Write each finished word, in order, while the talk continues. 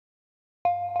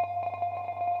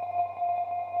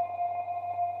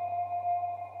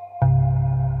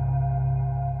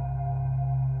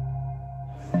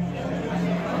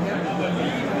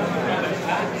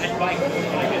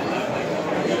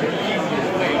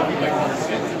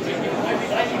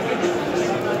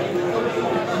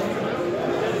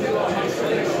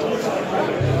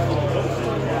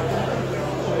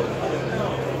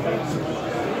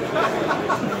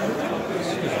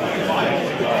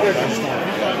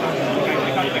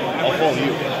I'll follow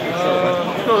you.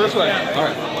 Go this way. All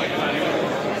right.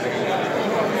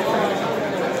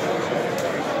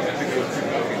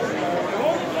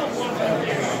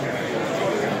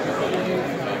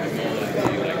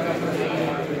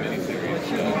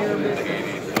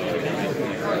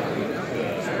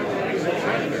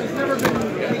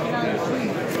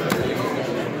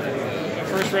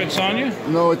 First Red Sonja?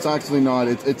 No, it's actually not.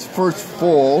 It's first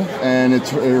full, and it's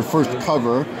her first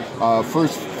cover.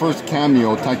 First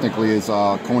cameo technically is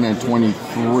Conan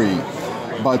 23,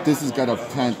 but this has got a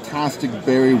fantastic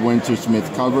Barry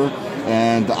Wintersmith cover,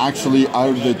 and actually out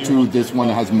of the two, this one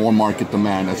has more market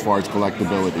demand as far as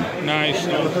collectability. Nice.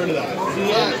 Never heard of that.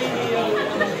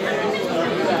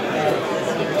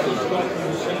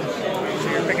 So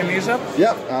you're picking these up?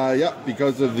 Yep, yep,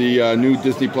 because of the new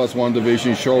Disney Plus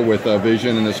WandaVision show with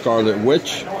Vision and the Scarlet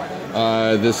Witch.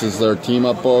 This is their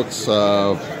team-up books,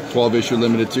 12-issue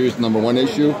limited series, #1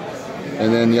 issue.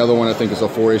 And then the other one, I think, is a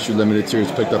 4-issue limited series,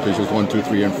 picked up issues 1, 2,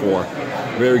 3, and 4.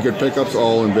 Very good pickups,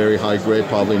 all in very high grade,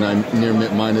 probably near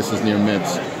mint minuses, near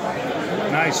mints.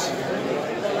 Nice.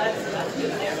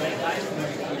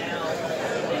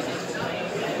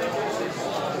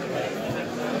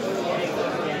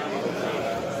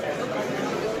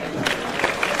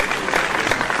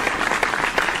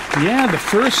 Yeah, the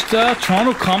first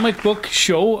Toronto comic book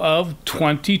show of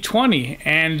 2020,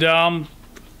 and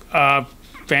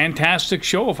fantastic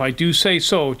show, if I do say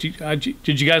so. Did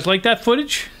you guys like that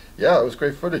footage? Yeah, it was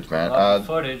great footage, man.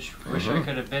 Footage. Wish I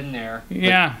could have been there.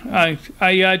 Yeah,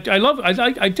 I love.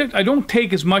 I don't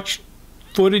take as much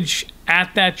footage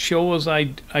at that show as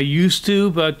I used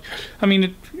to, but I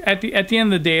mean, at the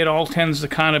end of the day, it all tends to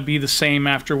kind of be the same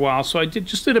after a while. So I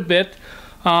just did a bit.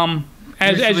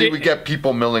 Usually we get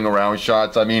people milling around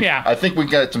shots. I mean, yeah. I think we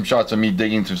get some shots of me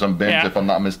digging through some bins, if I'm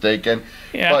not mistaken.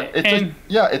 Yeah, but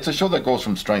it's a show that goes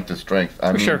from strength to strength.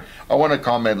 I mean, sure. I want to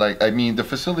comment, like, I mean, the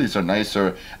facilities are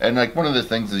nicer, and like one of the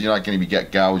things is you're not going to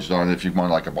get gouged on if you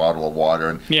want like a bottle of water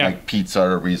and like pizza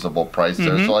at a reasonable price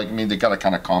there. So like, I mean, they got a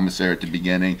kind of commissary at the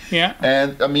beginning. Yeah.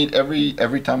 And I mean,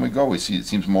 every time we go, we see it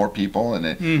seems more people, and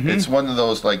it's one of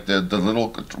those like the little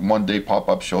one-day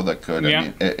pop-up show that could. I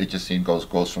mean, it just seems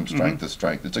goes from strength to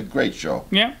strength. It's a great show.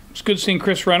 Yeah, it's good seeing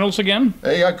Chris Reynolds again.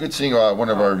 Hey, yeah, good seeing one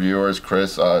of our viewers,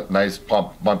 Chris. Nice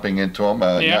bumping into him.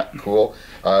 Yeah, cool.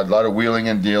 A lot of wheeling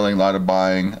and dealing, a lot of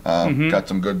buying. Got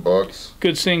some good books.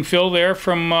 Good seeing Phil there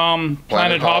from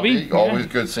Planet Hobby. Always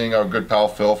good seeing our good pal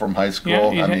Phil from high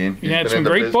school. Yeah, I mean, he had some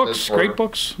great books. Great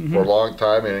books for a long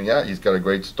time, and yeah, he's got a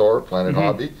great store, Planet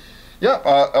Hobby. Yeah,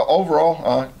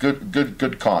 overall,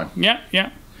 good con. Yeah,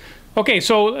 yeah. Okay,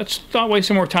 so let's not waste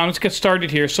some more time. Let's get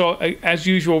started here. So, as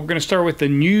usual, we're going to start with the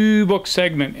new book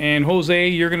segment. And Jose,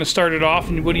 you're going to start it off.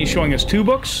 And what are you showing us? 2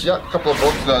 books? Yeah, a couple of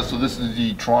books. So this is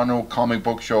the Toronto Comic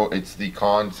Book Show. It's the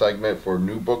con segment for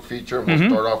new book feature. We'll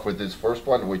start off with this first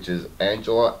one, which is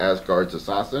Angela, Asgard's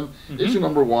Assassin, issue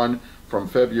 #1 from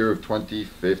February of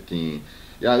 2015.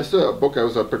 Yeah, this is a book I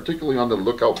was particularly on the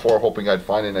lookout for, hoping I'd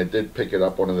find it, and I did pick it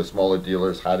up. One of the smaller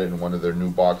dealers had it in one of their new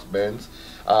box bins.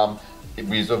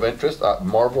 Reason of interest,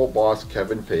 Marvel boss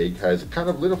Kevin Feige has kind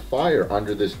of lit a fire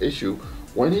under this issue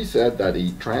when he said that a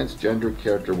transgender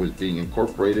character was being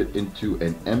incorporated into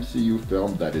an MCU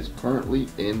film that is currently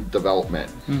in development.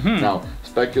 Now,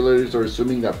 speculators are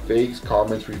assuming that Feige's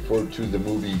comments refer to the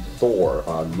movie Thor,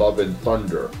 Love and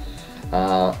Thunder.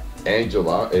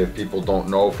 Angela, if people don't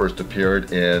know, first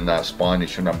appeared in Spawn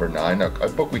issue #9, a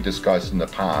book we discussed in the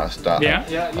past.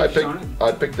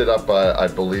 I picked it up, I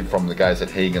believe, from the guys at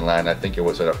Hagenland. I think it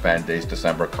was at a Fan Days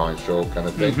December Con show kind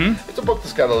of thing. It's a book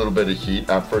that's got a little bit of heat,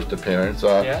 first appearance.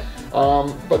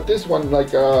 But this one,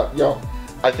 like, you know,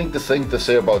 I think the thing to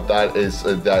say about that is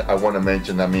that I want to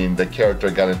mention, I mean, the character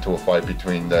got into a fight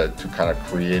between the two kind of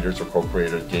creators or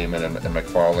co-creators, Gaiman and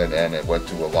McFarlane, and it went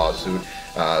to a lawsuit.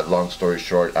 Long story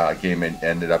short, Gaiman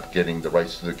ended up getting the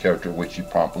rights to the character, which he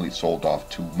promptly sold off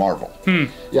to Marvel.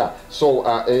 Yeah, so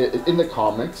in the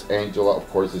comics, Angela, of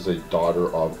course, is a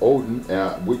daughter of Odin,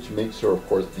 which makes her, of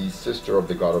course, the sister of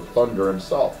the god of thunder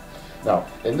himself. Now,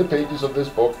 in the pages of this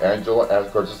book, Angela,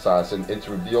 Asgard's Assassin, it's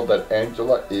revealed that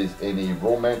Angela is in a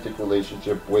romantic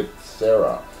relationship with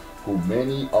Sarah, who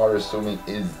many are assuming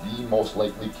is the most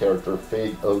likely character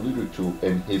Feige alluded to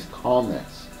in his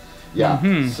comments. Yeah,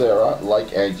 Sarah,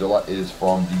 like Angela, is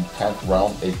from the 10th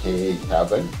realm, aka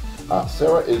Heaven.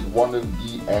 Sarah is one of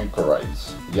the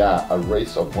anchorites. Yeah, a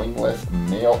race of wingless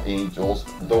male angels,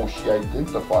 though she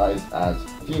identifies as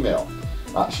female.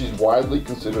 She's widely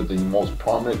considered the most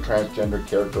prominent transgender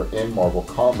character in Marvel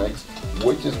Comics,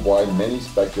 which is why many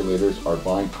speculators are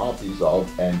buying copies of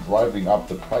and driving up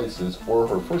the prices for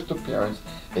her first appearance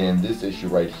in this issue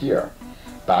right here.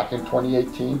 Back in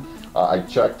 2018, I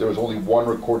checked, there was only one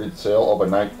recorded sale of a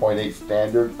 9.8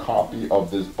 standard copy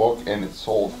of this book, and it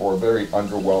sold for a very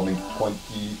underwhelming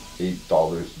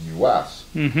 $28 US.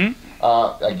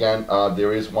 Again,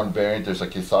 there is one variant, there's a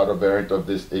Quesada variant of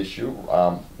this issue.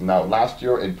 Now, last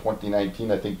year in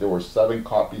 2019, I think there were 7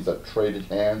 copies that traded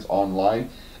hands online,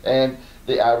 and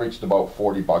they averaged about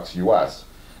 $40 US.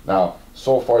 Now,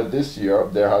 so far this year,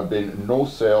 there have been no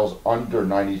sales under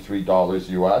 $93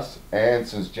 US, and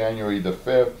since January the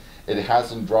 5th, it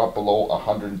hasn't dropped below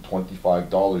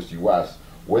 $125 US,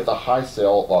 with a high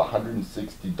sale of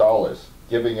 $160,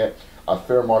 giving it a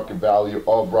fair market value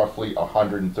of roughly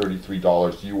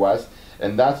 $133 US,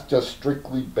 and that's just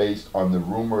strictly based on the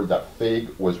rumor that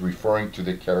Feig was referring to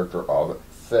the character of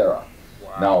Sarah.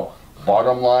 Wow. Now,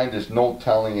 bottom line, there's no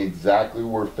telling exactly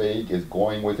where Feig is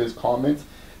going with his comments,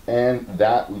 and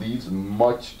that leaves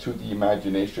much to the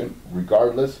imagination.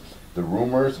 Regardless, the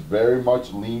rumors very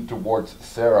much lean towards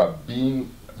Sarah being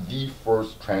the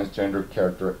first transgender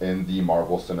character in the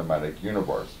Marvel Cinematic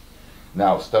Universe.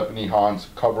 Now, Stephanie Hahn's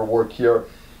cover work here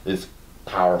is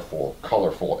powerful,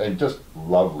 colorful, and just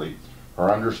lovely.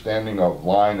 Her understanding of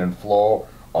line and flow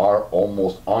are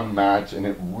almost unmatched, and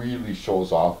it really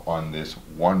shows off on this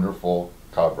wonderful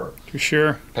cover. For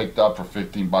sure. Picked up for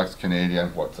 15 bucks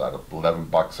Canadian. What's that? 11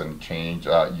 bucks and change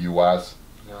US.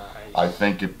 I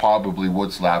think it probably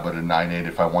would slab at a 9.8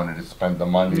 if I wanted to spend the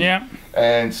money. Yeah.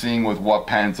 And seeing with what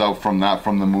pans out from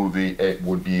the movie, it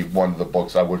would be one of the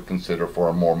books I would consider for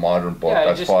a more modern book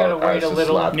as far as the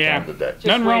slab candidate. Just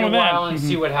Nothing wrong with that. And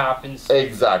see what happens.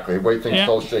 Exactly. Wait things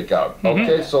all shake out.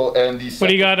 Okay, so and the what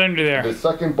do you got under there? The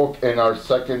second book in our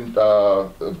second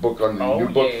book on the new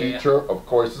book feature, of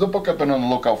course, is a book I've been on the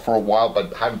lookout for a while,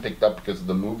 but haven't picked up because of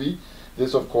the movie.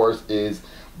 This, of course, is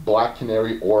Black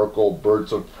Canary Oracle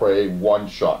Birds of Prey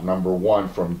one-shot, #1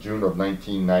 from June of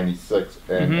 1996,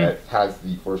 and it has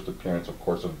the first appearance, of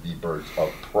course, of the Birds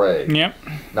of Prey. Yep.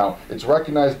 Now, it's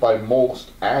recognized by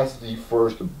most as the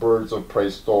first Birds of Prey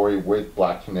story with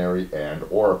Black Canary and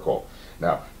Oracle.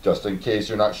 Now, just in case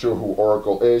you're not sure who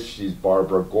Oracle is, she's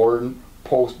Barbara Gordon,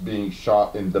 post being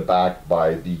shot in the back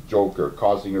by the Joker,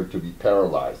 causing her to be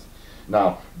paralyzed.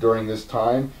 Now, during this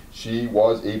time, she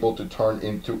was able to turn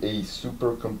into a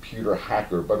supercomputer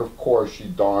hacker, but of course she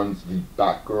dons the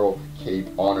Batgirl cape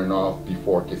on and off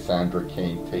before Cassandra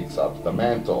Cain takes up the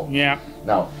mantle. Yeah.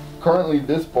 Now, currently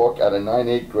this book at a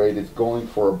 9.8 grade is going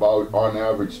for about, on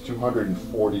average,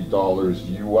 $240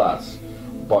 US.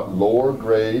 But lower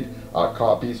grade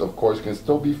copies, of course, can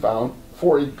still be found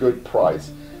for a good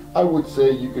price. I would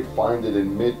say you could find it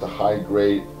in mid to high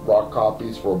grade rock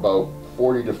copies for about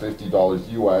 $40 to $50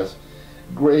 US.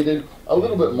 Graded a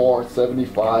little bit more,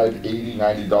 $75, $80,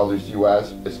 $90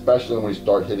 US, especially when we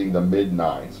start hitting the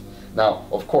mid-9s. Now,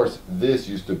 of course, this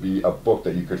used to be a book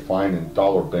that you could find in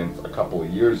dollar bins a couple of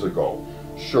years ago.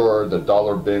 Sure, the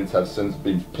dollar bins have since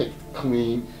been picked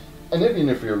clean, and even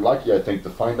if you're lucky, I think, to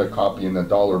find a copy in the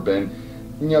dollar bin,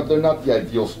 you know, they're not the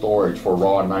ideal storage for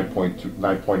raw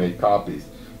 9.8 copies.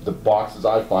 The boxes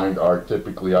I find are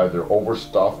typically either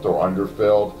overstuffed or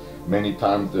underfilled. Many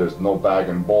times there's no bag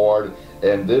and board,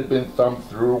 and they've been thumbed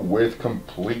through with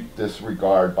complete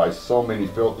disregard by so many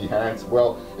filthy hands.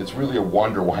 Well, it's really a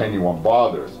wonder why anyone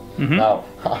bothers. Now,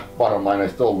 bottom line, I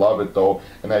still love it though,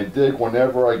 and I dig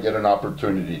whenever I get an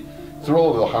opportunity.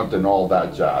 Thrill of the hunt and all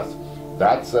that jazz.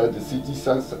 That said, the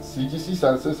CGC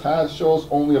census shows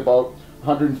only about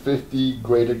 150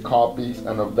 graded copies,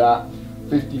 and of that,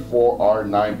 54 are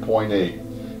 9.8.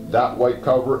 That white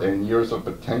cover and years of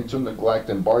potential neglect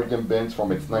and bargain bins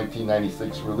from its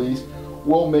 1996 release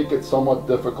will make it somewhat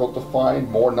difficult to find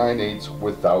more 9.8s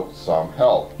without some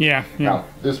help. Yeah. Now,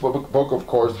 this book, of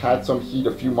course, had some heat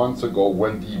a few months ago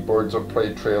when the Birds of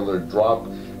Prey trailer dropped,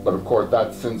 but of course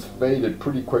that's since faded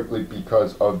pretty quickly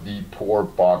because of the poor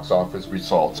box office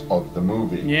results of the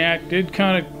movie. Yeah, it did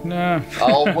kind of...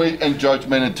 I'll wait in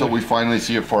judgment until we finally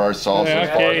see it for ourselves.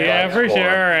 Okay, yeah, for sure.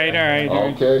 All right.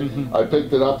 Okay, I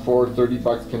picked it up for 30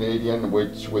 bucks Canadian,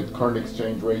 which with current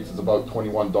exchange rates is about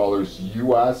 $21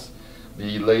 US.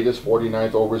 The latest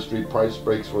 49th Overstreet price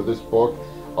breaks for this book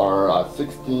are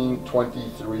 $16,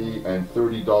 $23, and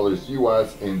 $30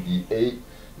 US in the 8,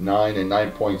 9, and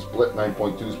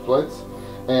 9.2 splits.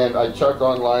 And I checked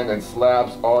online, and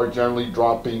slabs are generally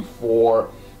dropping for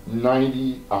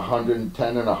 90,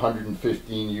 110, and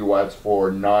 115 US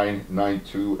for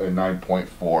 9.92 and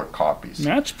 9.4 copies.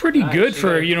 That's pretty good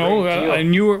for, you know, a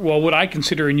newer, well, what I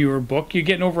consider a newer book. You're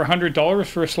getting over $100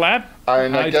 for a slab?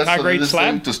 And I guess high-grade this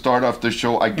slab? thing, to start off the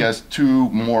show, I guess 2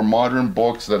 more modern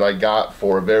books that I got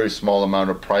for a very small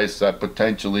amount of price that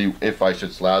potentially, if I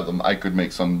should slab them, I could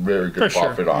make some very good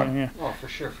profit on. Yeah. Oh, for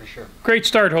sure, for sure. Great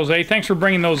start, Jose. Thanks for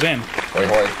bringing those in. Hoi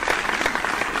hoi.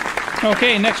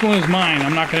 Okay, next one is mine.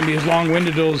 I'm not going to be as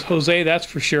long-winded as Jose, that's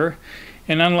for sure.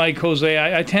 And unlike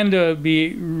Jose, I tend to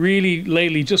be really,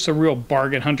 lately, just a real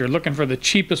bargain hunter, looking for the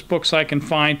cheapest books I can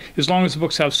find, as long as the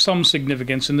books have some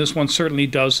significance, and this one certainly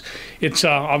does. It's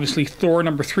obviously Thor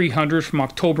number 300 from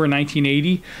October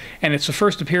 1980, and it's the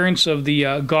first appearance of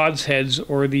the God's Heads,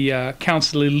 or the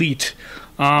Council Elite.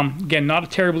 Again, not a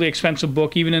terribly expensive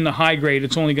book. Even in the high grade,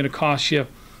 it's only going to cost you,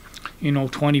 you know,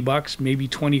 $20, maybe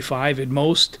 25 at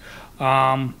most.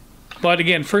 But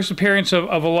again, first appearance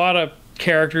of a lot of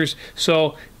characters.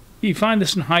 So you find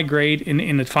this in high grade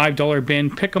in the $5 bin,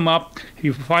 pick them up. If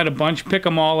you find a bunch, pick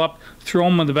them all up, throw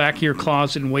them in the back of your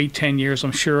closet and wait 10 years.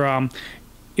 I'm sure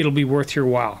it'll be worth your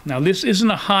while. Now, this isn't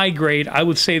a high grade. I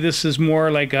would say this is more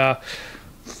like a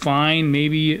fine,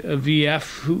 maybe a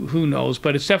VF, who knows,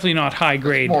 but it's definitely not high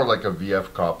grade. It's more like a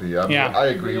VF copy. I mean, Yeah. I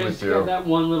agree with you. That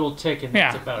one little tick, and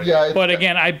that's about it. Yeah, But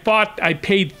again, I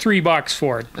paid $3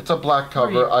 for it. it's a black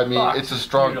cover. I mean, $3. it's a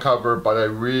strong Beautiful. cover, but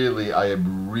I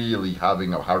am really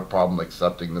having a hard problem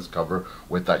accepting this cover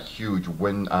with that huge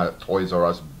Toys R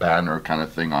Us banner kind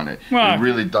of thing on it. Well, it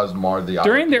really does mar the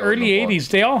During the appeal of early book. 80s,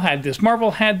 they all had this.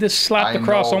 Marvel had this slapped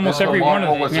across almost every one of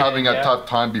Marvel them. was Yeah. having a tough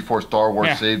time before Star Wars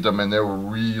Yeah. saved them, and they were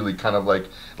really kind of like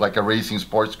a racing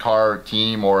sports car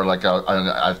team or like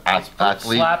a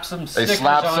athlete. Slap some They stickers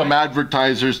slap on some it.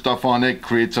 advertiser stuff on it,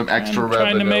 create some extra revenue.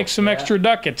 Trying to make some extra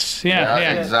ducats. Yeah,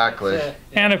 Yeah. exactly. That's it.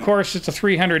 And of course, it's a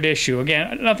 300 issue.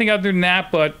 Again, nothing other than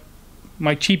that, but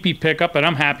my cheapie pickup, and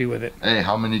I'm happy with it. Hey,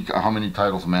 how many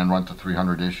titles, man, run to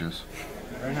 300 issues?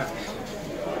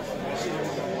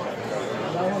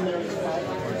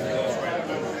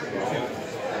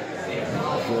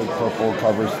 Good purple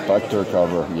cover, Spectre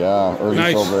cover. Yeah, early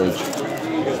Nice. Silver Age.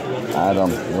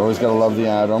 Atom. You always gotta love the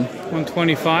Atom.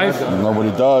 125.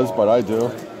 Nobody does, but I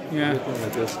do. Yeah.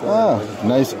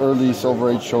 Nice early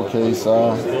Silver Age showcase.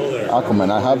 Aquaman.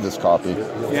 I have this copy.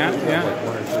 Yeah. Yeah.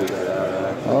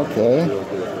 Okay.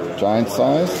 Giant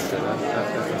size.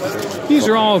 These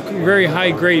are all very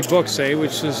high grade books,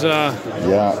 which is Yeah,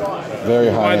 very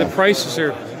why high. the prices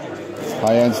are.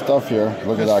 High-end stuff here.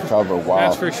 Look at that cover. Wow.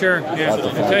 That's for sure. Yeah. That's a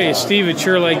I tell you, Steve, it's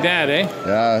sure like that, eh?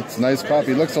 Yeah, it's a nice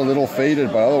copy. Looks a little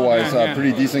faded, but otherwise Yeah, yeah.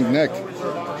 pretty decent nick.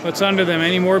 What's under them?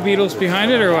 Any more Beatles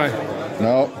behind it, or what?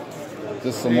 No,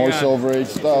 just some more Yeah. Silver Age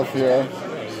stuff here.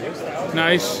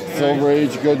 Nice. Silver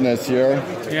Age goodness here.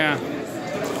 Yeah.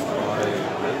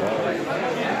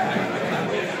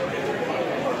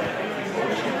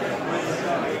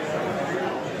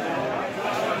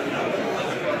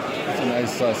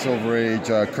 Nice Silver Age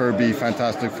Kirby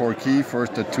Fantastic Four key.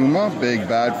 First to Tuma, big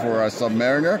bad for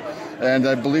Submariner. And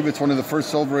I believe it's one of the first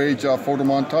Silver Age photo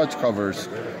montage covers.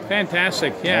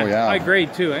 Fantastic. Yeah. Oh, yeah. High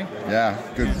grade, too, eh? Yeah,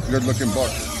 good looking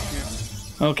book.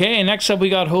 Okay, and next up we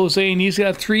got Jose, and he's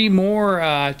got 3 more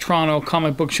Toronto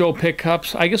Comic Book Show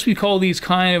pickups. I guess we call these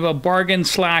kind of a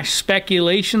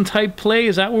bargain/speculation type play.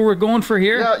 Is that what we're going for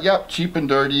here? Yeah, cheap and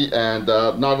dirty, and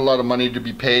not a lot of money to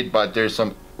be paid, but there's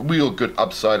some real good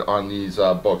upside on these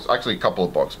books. Actually, a couple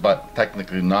of books, but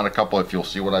technically not a couple, if you'll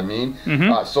see what I mean.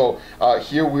 So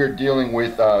here we're dealing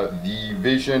with the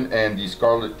Vision and the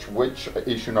Scarlet Witch,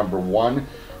 issue number 1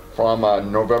 from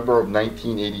November of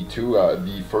 1982,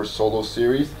 the first solo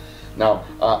series. Now,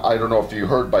 I don't know if you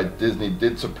heard, but Disney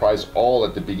did surprise all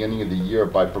at the beginning of the year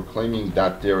by proclaiming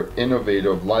that their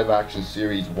innovative live-action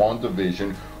series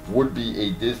WandaVision would be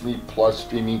a Disney Plus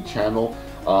streaming channel.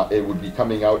 It would be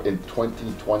coming out in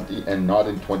 2020 and not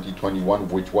in 2021,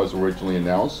 which was originally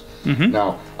announced.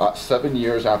 Now, 7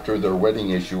 years after their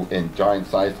wedding issue in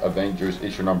giant-sized Avengers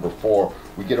issue number 4,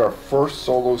 we get our first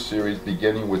solo series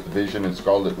beginning with Vision and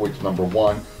Scarlet Witch number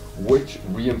 1, which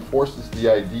reinforces the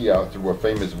idea through a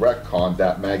famous retcon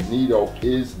that Magneto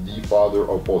is the father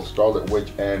of both Scarlet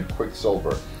Witch and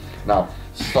Quicksilver. Now,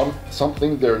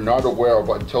 something they're not aware of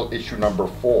until issue number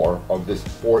 4 of this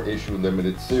 4-issue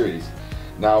limited series.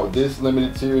 Now, this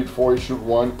limited series 4-issue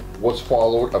 1 was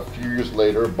followed a few years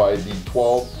later by the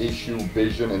 12-issue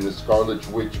Vision and the Scarlet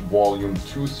Witch Volume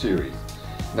 2 series.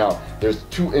 Now, there's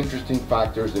 2 interesting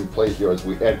factors in play here as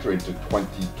we enter into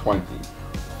 2020.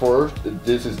 First,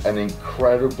 this is an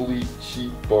incredibly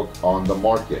cheap book on the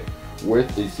market. with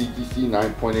a CTC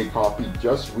 9.8 copy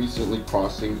just recently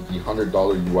crossing the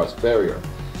 $100 US barrier.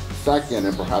 Second,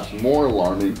 and perhaps more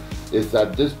alarming, is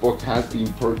that this book has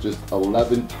been purchased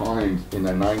 11 times in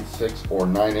a 9.6 or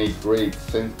 9.8 grade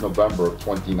since November of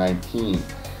 2019.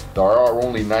 There are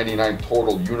only 99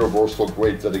 total universal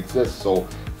grades that exist, so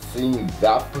seeing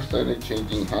that percentage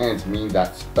changing hands means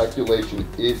that speculation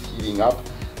is heating up,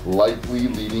 likely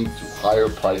leading to higher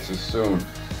prices soon.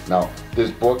 Now,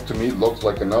 this book to me looks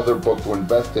like another book to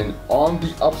invest in on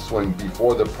the upswing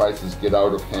before the prices get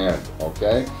out of hand,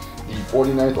 okay? The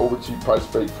 49th overseas price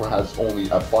break has only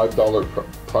a $5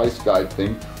 price guide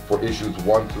thing for issues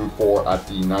 1 through 4 at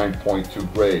the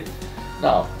 9.2 grade.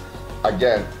 Now,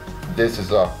 again, this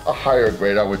is a higher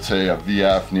grade, I would say a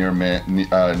VF near mint,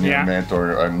 mint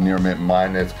or a near mint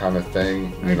minus kind of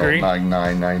thing. You know,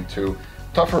 9.9, 9.2.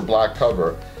 Tougher black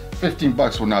cover.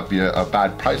 $15 would not be a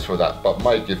bad price for that. But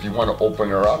Mike, if you want to open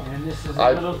her up, and this is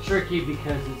a little tricky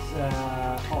because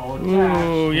it's all attached.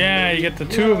 Ooh, yeah, you get the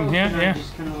two of them. Yeah.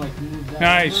 Just kind of like move that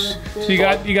nice. So you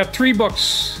got 3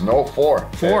 books. No, 4.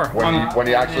 4. When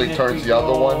he actually turns the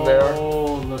other one there.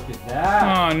 Oh, look at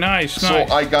that. Oh, nice. So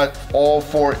I got all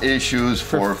 4 issues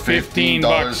for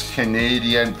 $15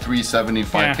 Canadian,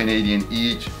 $3.75 Canadian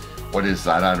each. What is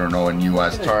that? I don't know in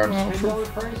U.S. terms.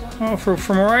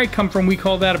 From where I come from, we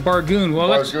call that a bargoon. Well,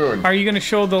 bargoon. Are you going to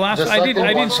show the last? I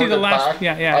didn't see the last.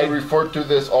 Back, I referred to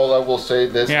this. All I will say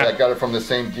this. I got it from the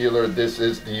same dealer. This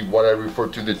is what I refer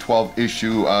to the 12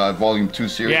 issue volume 2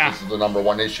 series. This is the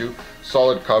 #1 issue.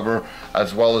 Solid cover,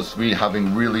 as well as we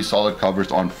having really solid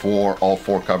covers on all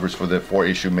 4 covers for the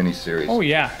 4-issue miniseries. Oh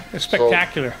yeah, it's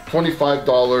spectacular. So,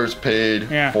 $25 paid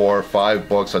for 5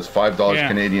 books. That's $5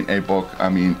 Canadian a book. I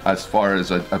mean, as far as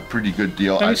a pretty good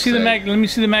deal. Let me see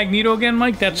the Magneto again,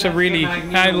 Mike. That's a really.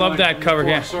 I love that cover.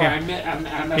 I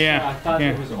thought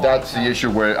it was all that's the issue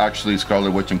where actually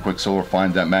Scarlet Witch and Quicksilver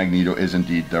find that Magneto is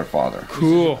indeed their father.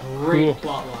 Cool. Great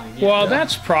plot line. Well,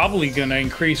 that's probably going to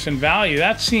increase in value.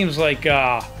 That seems like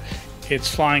it's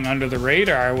flying under the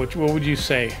radar. What would you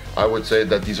say? I would say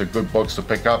that these are good books to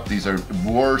pick up. These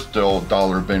were still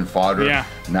dollar bin fodder. Yeah.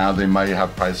 Now they might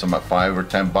have priced them at $5 or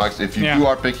 $10. If you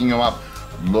are picking them up,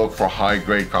 look for high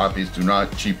grade copies. Do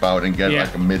not cheap out and get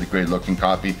like a mid grade looking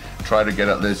copy. Try to get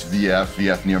at least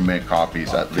VF near mint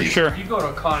copies at least. Sure. If you go to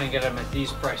a con and get them at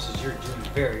these prices, you're doing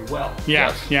very well.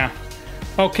 Yeah.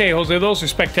 Okay, Jose, those are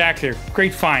spectacular.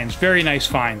 Great finds. Very nice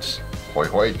finds. Hoi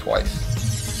hoi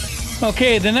twice.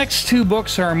 Okay, the next 2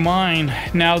 books are mine.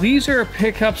 Now, these are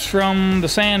pickups from the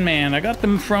Sandman. I got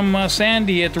them from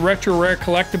Sandy at the Retro Rare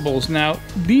Collectibles. Now,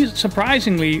 these,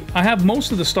 surprisingly, I have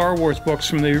most of the Star Wars books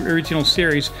from the original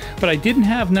series, but I didn't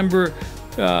have number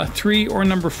 3 or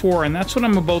number 4, and that's what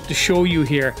I'm about to show you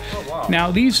here. Oh, wow.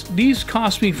 Now, these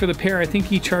cost me for the pair, I think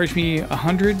he charged me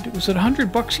 100, was it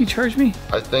 $100 he charged me?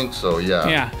 I think so, yeah.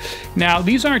 Yeah. Now,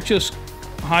 these aren't just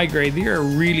high grade, they are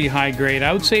really high grade.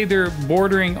 I would say they're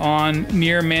bordering on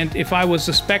near mint. If I was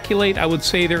to speculate, I would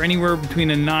say they're anywhere between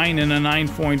a 9 and a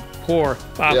 9.4,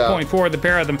 0.4, the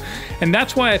pair of them. And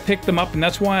that's why I picked them up, and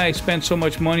that's why I spent so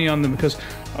much money on them, because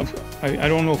I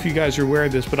don't know if you guys are aware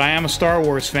of this, but I am a Star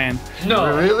Wars fan.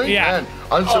 No. Really? Yeah.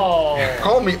 Man,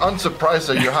 call me unsurprised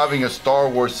that you're having a Star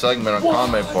Wars segment on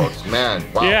comic books. Man,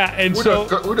 wow. Yeah, and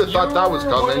who'd have thought that was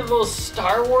coming? One of those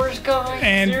Star Wars guys?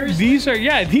 And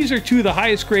seriously? these are 2 of the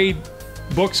highest grade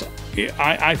books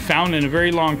I found in a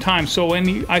very long time. So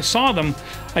when I saw them,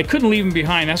 I couldn't leave them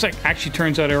behind. That's like, actually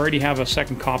turns out I already have a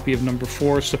second copy of number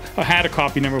 4. So I had a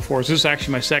copy number 4. So this is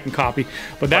actually my second copy.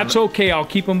 But that's okay. I'll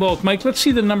keep them both. Mike, let's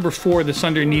see the number 4 that's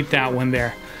underneath that one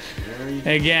there.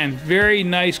 Again, very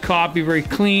nice copy, very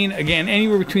clean. Again,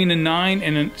 anywhere between a 9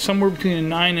 and somewhere between a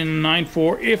 9 and a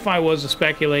 9.4. If I was to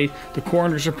speculate, the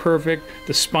corners are perfect.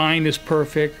 The spine is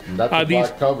perfect. And that's a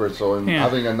black cover, so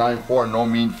having a 9.4, no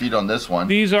mean feat on this one.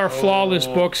 These are flawless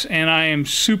books, and I am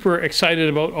super excited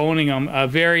about owning them. A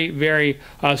very, very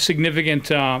significant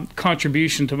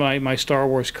contribution to my Star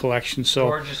Wars collection. So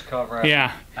gorgeous cover.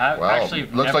 Yeah. Well, actually,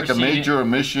 looks like a major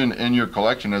omission in your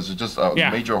collection, as just a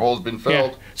major hole's been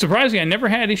filled. Surprisingly, I never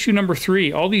had issue number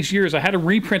 3. All these years, I had a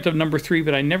reprint of number 3,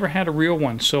 but I never had a real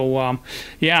one. So,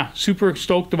 yeah, super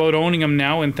stoked about owning them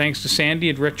now, and thanks to Sandy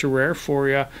at Retro Rare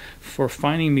for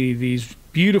finding me these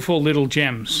beautiful little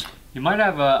gems. You might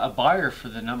have a buyer for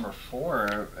the number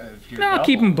 4 if you're I'll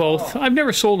keep them both. I've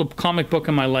never sold a comic book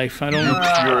in my life. I don't.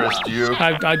 Purist, you.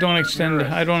 I don't extend.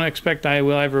 I don't expect I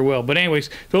ever will. But anyways,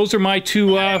 those are my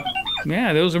 2.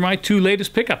 Those are my 2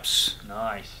 latest pickups.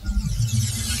 Nice.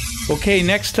 Okay,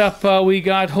 next up we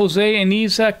got Jose, and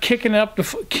he's kicking it up,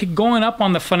 going up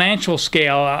on the financial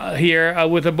scale here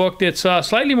with a book that's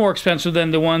slightly more expensive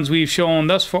than the ones we've shown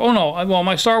thus far. Oh no, well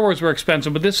my Star Wars were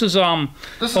expensive, but this is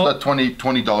this is a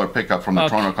 $20 pickup from the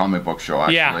Toronto Comic Book Show.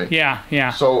 Actually,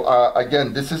 yeah. So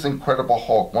again, this is Incredible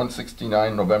Hulk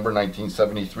 169, November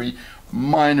 1973.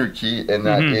 Minor key in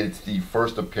that it's the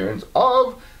first appearance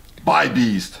of By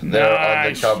Beast there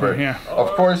on the cover. Yeah.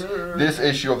 Of course, this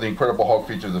issue of the Incredible Hulk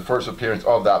features the first appearance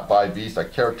of that By Beast, a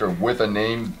character with a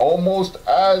name almost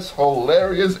as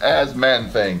hilarious as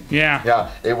Man-Thing.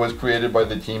 Yeah. It was created by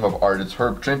the team of artist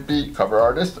Herb Trimpe, cover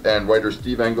artist, and writer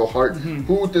Steve Englehart,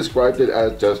 who described it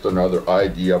as just another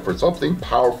idea for something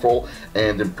powerful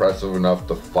and impressive enough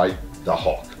to fight the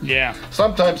Hulk. Yeah.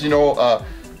 Sometimes, I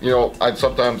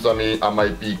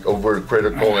might be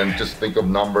overcritical and just think of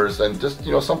numbers, and just,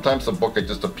 sometimes the book, it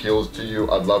just appeals to you.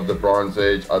 I love the Bronze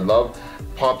Age. I love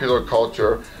popular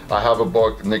culture. I have a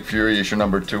book, Nick Fury, issue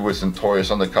number 2, with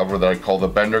Centaurus on the cover that I call the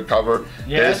Bender cover.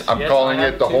 I'm calling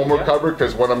it the Homer cover,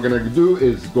 because what I'm going to do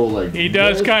is go like He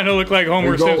does kind of look like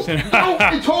Homer Simpson. Oh,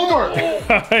 it's Homer!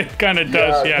 It kind of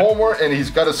does, yeah. Homer, and he's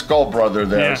got a Skull Brother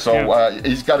there.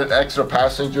 He's got an extra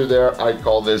passenger there. I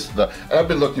call this and I've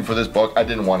been looking for this book. I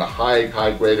didn't want to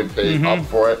high grade and pay up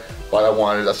for it, but I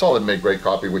wanted a solid mid-grade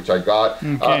copy, which I got.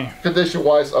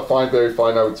 Condition-wise, very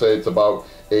fine. I would say it's about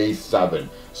a 7.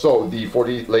 So the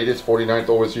latest 49th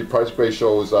OSG price grade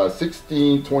shows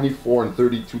 $16, $24, and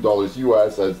 $32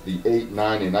 US as the 8,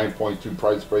 9, and 9.2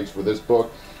 price breaks for this book.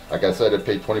 Like I said, I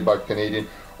paid $20 Canadian,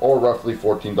 or roughly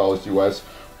 $14 US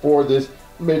for this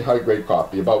mid-high grade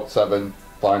copy. About 7,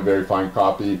 very fine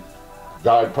copy.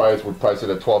 Guide price would price it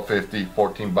at $12.50,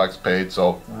 $14 paid.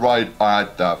 So right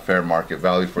at fair market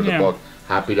value for the book.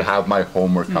 Happy to have my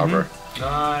Homer cover.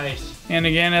 Nice. And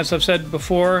again, as I've said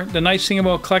before, the nice thing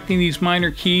about collecting these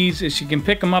minor keys is you can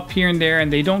pick them up here and there,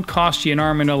 and they don't cost you an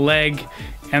arm and a leg,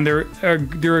 and they're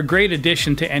a great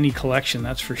addition to any collection,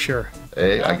 that's for sure.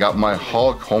 Hey, I got my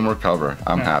Hulk Homer cover.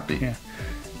 I'm happy. Yeah.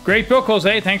 Great book,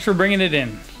 Jose. Thanks for bringing it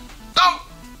in. Oh!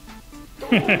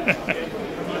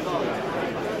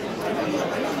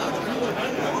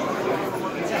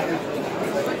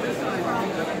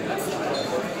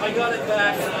 I got it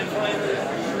back, and I finally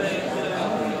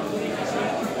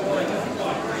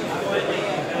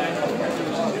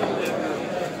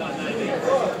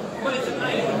but it's a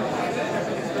 90.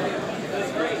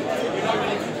 That's great. You're not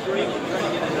going to break and try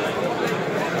to get a 90.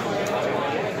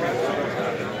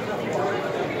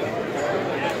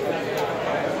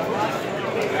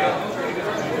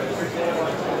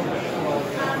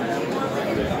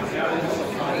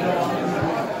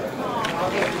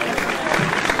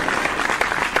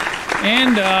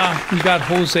 And we got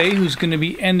Jose, who's going to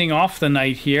be ending off the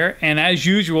night here. And as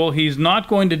usual, he's not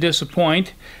going to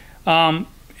disappoint.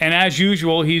 And as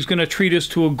usual, he's going to treat us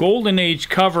to a Golden Age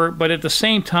cover. But at the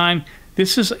same time,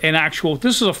 this is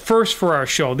a first for our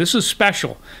show. This is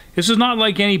special. This is not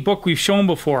like any book we've shown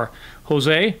before.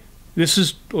 Jose,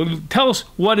 tell us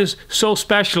what is so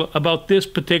special about this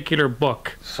particular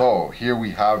book. So here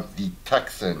we have the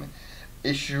Texan,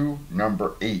 issue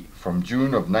number 8 from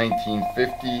June of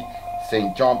 1950,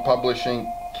 St. John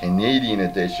Publishing, Canadian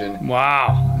edition.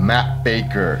 Wow. Matt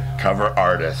Baker, cover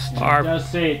artist. It does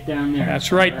say it down there.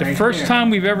 That's right. The first time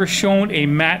we've ever shown a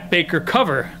Matt Baker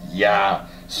cover. Yeah.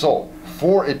 So,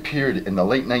 before it appeared in the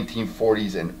late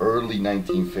 1940s and early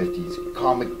 1950s,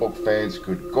 comic book fans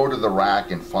could go to the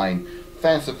rack and find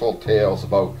fanciful tales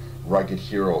about rugged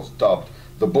heroes dubbed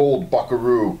the Bold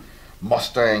Buckaroo,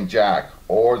 Mustang Jack,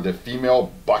 or the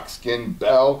female Buckskin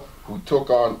Belle, who took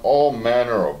on all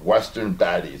manner of Western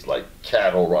baddies like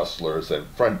cattle rustlers and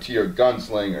frontier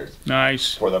gunslingers.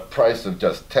 Nice. For the price of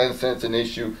just 10 cents an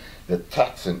issue, the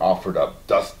Texan offered up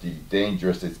dusty,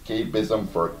 dangerous escapism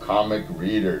for comic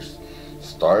readers.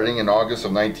 Starting in August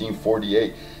of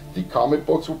 1948, the comic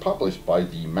books were published by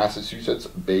the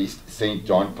Massachusetts-based St.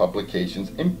 John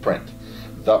Publications imprint.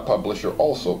 The publisher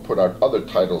also put out other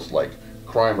titles like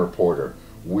Crime Reporter,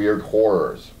 Weird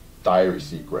Horrors, Diary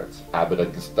Secrets, Abbott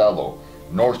and Costello,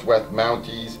 Northwest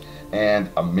Mounties, and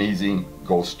Amazing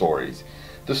Ghost Stories.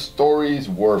 The stories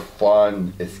were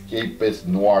fun, escapist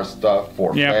noir stuff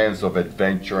for fans of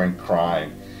adventure and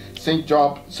crime. St.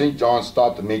 John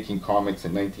stopped making comics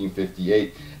in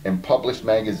 1958 and published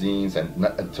magazines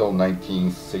until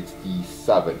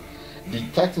 1967. The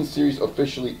Texan series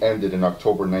officially ended in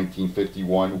October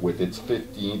 1951 with its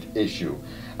 15th issue.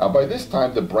 By this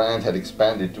time, the brand had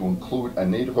expanded to include a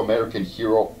Native American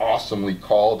hero awesomely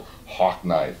called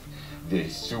Hawkknife. The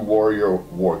Sioux warrior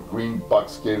wore green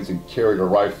buckskins and carried a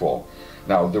rifle.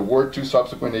 Now, there were 2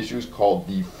 subsequent issues called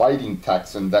The Fighting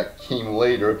Texan that came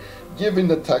later, giving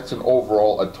the Texan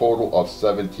overall a total of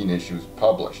 17 issues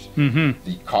published.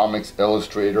 The comics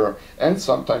illustrator and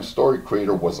sometimes story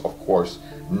creator was, of course,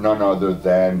 none other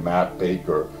than Matt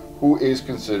Baker, who is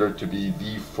considered to be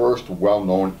the first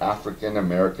well-known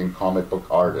African-American comic book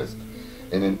artist.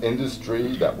 In an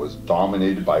industry that was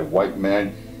dominated by white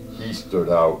men, he stood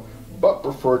out, but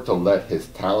preferred to let his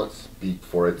talent speak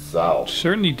for itself.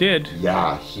 Certainly did.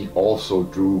 Yeah, he also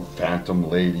drew Phantom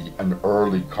Lady, an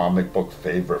early comic book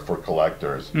favorite for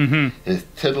collectors. His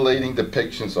titillating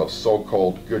depictions of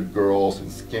so-called good girls in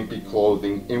skimpy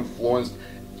clothing influenced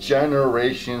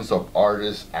generations of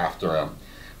artists after him.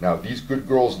 Now, these good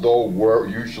girls, though, were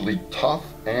usually tough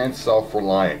and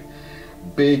self-reliant.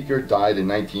 Baker died in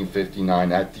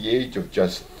 1959 at the age of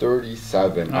just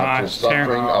 37 after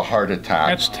suffering a heart attack.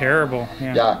 That's terrible.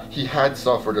 Yeah, he had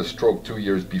suffered a stroke 2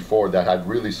 years before that had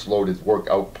really slowed his work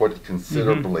output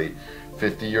considerably.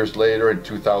 50 years later, in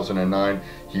 2009,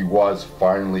 he was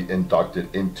finally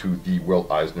inducted into the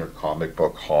Will Eisner Comic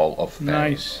Book Hall of Fame.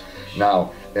 Nice.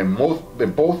 Now, in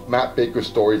both Matt Baker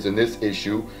stories in this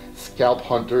issue, Scalp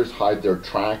Hunters Hide Their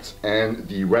Tracks and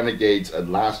The Renegades at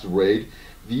Last Raid,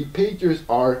 the pages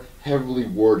are heavily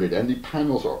worded and the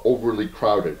panels are overly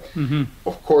crowded.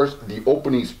 Of course, the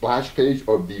opening splash page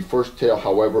of the first tale,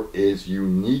 however, is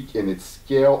unique in its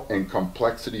scale and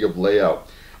complexity of layout.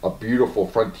 A beautiful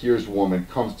frontierswoman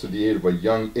comes to the aid of a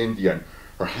young Indian.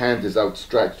 Her hand is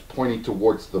outstretched, pointing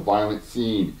towards the violent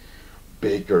scene.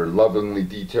 Baker lovingly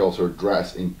details her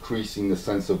dress, increasing the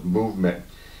sense of movement.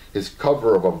 His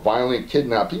cover of a violent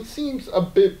kidnapping seems a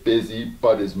bit busy,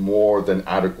 but is more than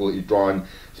adequately drawn,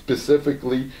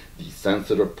 specifically the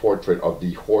sensitive portrait of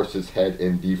the horse's head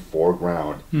in the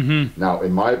foreground. Now,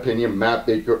 in my opinion, Matt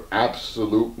Baker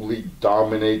absolutely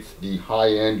dominates the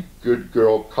high-end good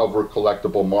girl cover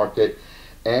collectible market,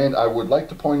 and I would like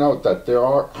to point out that there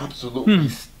are absolutely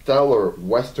stellar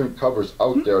Western covers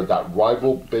out there that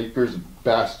rival Baker's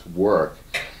best work.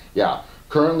 Yeah.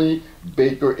 Currently,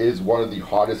 Baker is one of the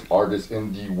hottest artists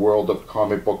in the world of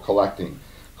comic book collecting.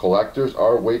 Collectors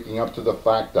are waking up to the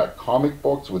fact that comic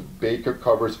books with Baker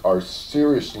covers are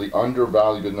seriously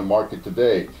undervalued in the market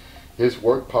today. His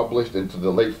work, published into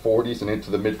the late 40s and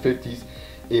into the mid-50s,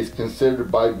 is considered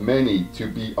by many to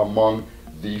be among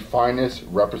the finest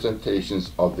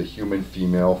representations of the human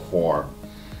female form.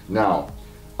 Now,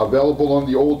 available on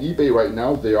the old eBay right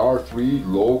now, there are 3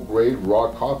 low-grade raw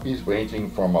copies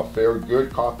ranging from a fair good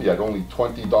copy at only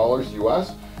 $20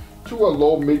 US to a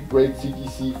low mid-grade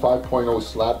CDC 5.0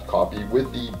 slabbed copy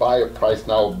with the buy-up price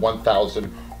now of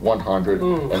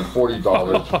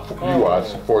 $1,140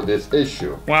 US for this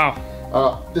issue. Wow.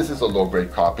 This is a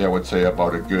low-grade copy, I would say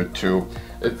about a good 2.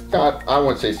 It's got, I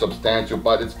wouldn't say substantial,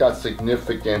 but it's got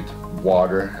significant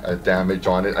water damage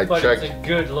on it. But it's a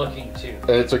good looking 2. And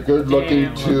it's a good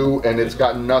looking 2, and it's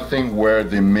got nothing where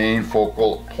the main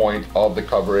focal point of the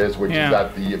cover is, which is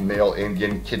that the male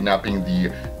Indian kidnapping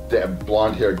the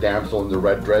blonde-haired damsel in the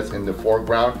red dress in the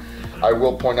foreground. I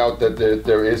will point out that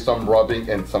there is some rubbing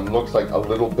and some looks like a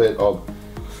little bit of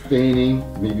staining,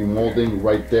 maybe molding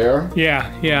right there. Yeah.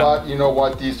 But you know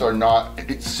what? These are not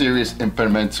serious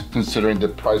impediments considering the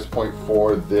price point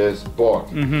for this book.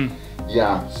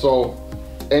 Yeah, so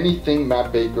anything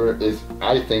Matt Baker is,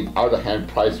 I think, out of hand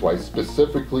price-wise,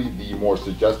 specifically the more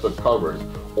suggestive covers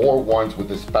or ones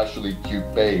with especially cute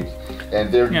babes.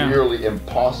 And they're nearly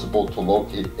impossible to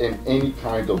locate in any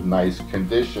kind of nice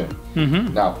condition.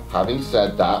 Now, having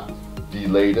said that, the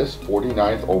latest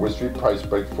 49th Overstreet price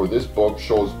break for this book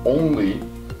shows only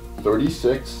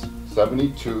 36,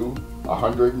 72,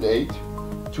 108,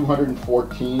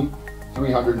 214,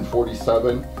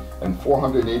 347, and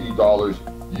 $480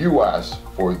 US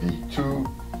for the 2,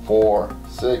 4,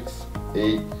 6,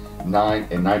 8, 9,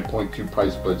 and 9.2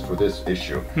 price splits for this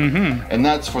issue. And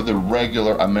that's for the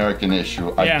regular American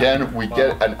issue. Again, we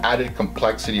get an added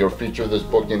complexity or feature of this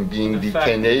book in being the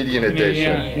Canadian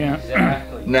edition.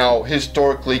 Exactly. Now,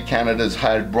 historically, Canada's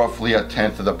had roughly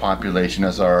 1/10 of the population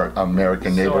as our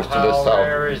American neighbors to the south. So how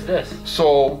rare is this?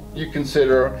 So you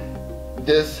consider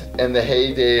this in the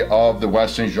heyday of the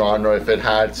Western genre, if it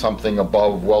had something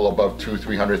above, well above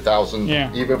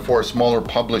 200,000-300,000, even for a smaller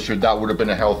publisher, that would have been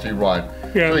a healthy run.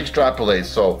 To extrapolate,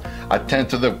 so a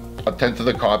tenth of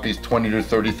the copies, 20 to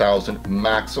 30,000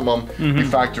 maximum. You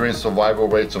factor in survival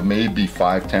rates of maybe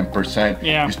 5-10%.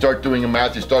 You start doing the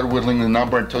math, you start whittling the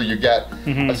number until you get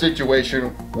a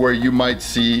situation where you might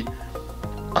see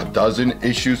a dozen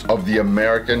issues of the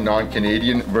American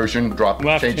non-Canadian version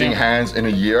changing hands in a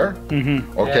year.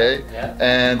 Okay,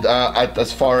 and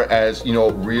as far as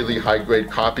really high-grade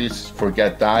copies,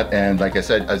 forget that. And like I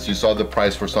said, as you saw the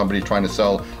price for somebody trying to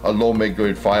sell a low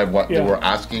mid-grade 5, what they were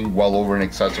asking, well over in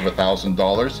excess of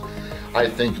 $1,000. I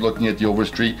think looking at the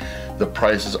Overstreet, the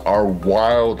prices are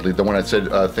wildly, the one that said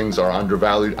things are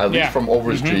undervalued, at least from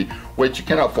Overstreet, which you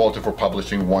cannot fault it for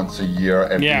publishing once a year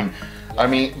and being, I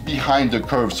mean, behind the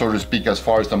curve, so to speak, as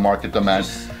far as the market demand.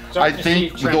 I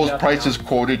think with those prices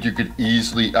quoted, you could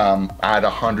easily add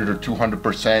 100 or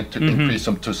 200% to increase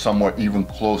them to somewhere even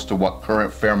close to what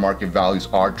current fair market values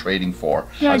are trading for,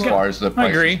 as far as the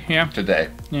prices today.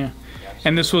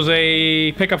 And this was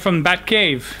a pickup from Bat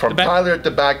Cave. From Tyler at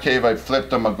the Bat Cave, I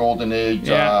flipped him a Golden Age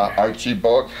Archie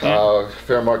book.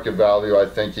 Fair market value, I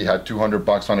think he had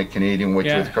 $200 on a Canadian, which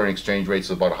with current exchange rates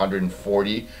is about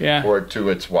 140 for it to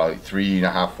its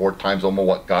 3.5, 4 times almost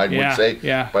what Guide would say.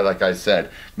 But like I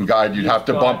said, Guide, you'd have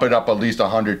to bump it up at least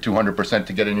 100, 200%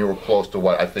 to get anywhere close to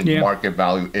what I think market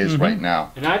value is right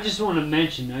now. And I just want to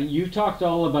mention, now you talked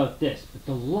all about this, but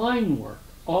the line work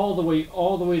all the way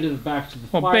to the back to the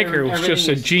fire. Baker was just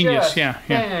a genius.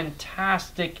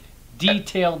 Fantastic,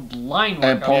 detailed line work.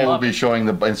 And Paul will be showing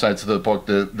the insides of the book.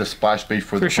 The splash page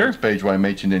for the first page, what I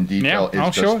mentioned in detail,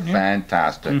 is just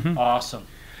fantastic. Awesome.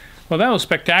 Well, that was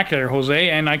spectacular, Jose,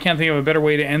 and I can't think of a better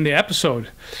way to end the episode.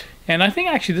 And I think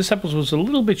actually this episode was a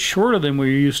little bit shorter than we're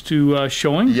used to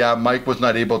showing. Yeah, Mike was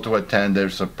not able to attend.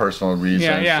 There's a personal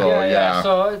reason.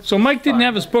 So Mike didn't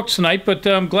have his books tonight, but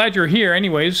I'm glad you're here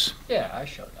anyways. Yeah, I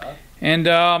showed up. And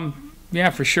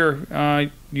yeah, for sure.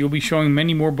 You'll be showing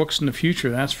many more books in the future,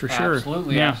 that's for sure.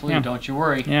 Absolutely, absolutely. Don't you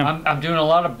worry. I'm doing a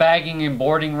lot of bagging and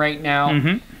boarding right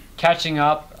now, catching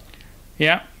up.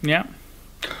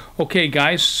 Okay,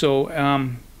 guys,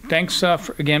 so thanks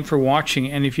again for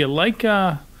watching. And if you like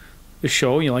the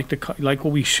show, you like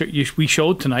what we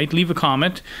showed tonight, leave a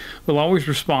comment. We'll always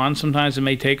respond. Sometimes it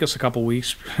may take us a couple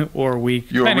weeks or a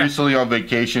week. You were recently on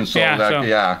vacation,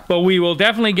 but we will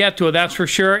definitely get to it, that's for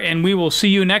sure. And we will see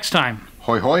you next time.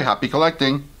 Hoi hoi, happy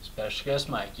collecting. Special guest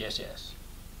Mike, yes.